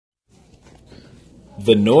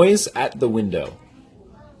The noise at the window.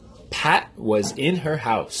 Pat was in her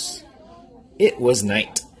house. It was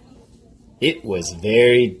night. It was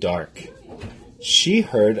very dark. She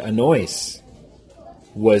heard a noise.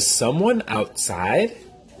 Was someone outside?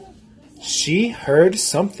 She heard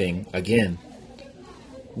something again.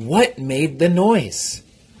 What made the noise?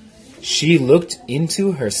 She looked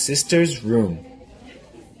into her sister's room,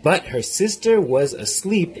 but her sister was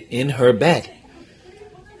asleep in her bed.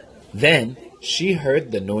 Then she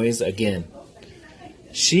heard the noise again.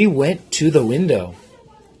 She went to the window.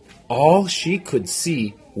 All she could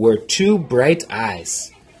see were two bright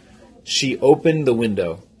eyes. She opened the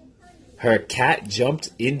window. Her cat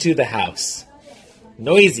jumped into the house.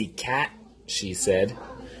 "Noisy cat," she said.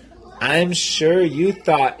 "I'm sure you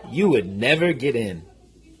thought you would never get in."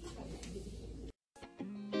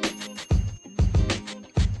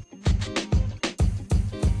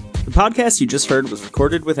 The podcast you just heard was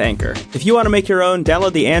recorded with Anchor. If you want to make your own,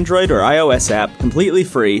 download the Android or iOS app completely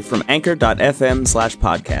free from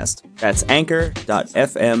anchor.fm/podcast. That's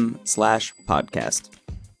anchor.fm/podcast.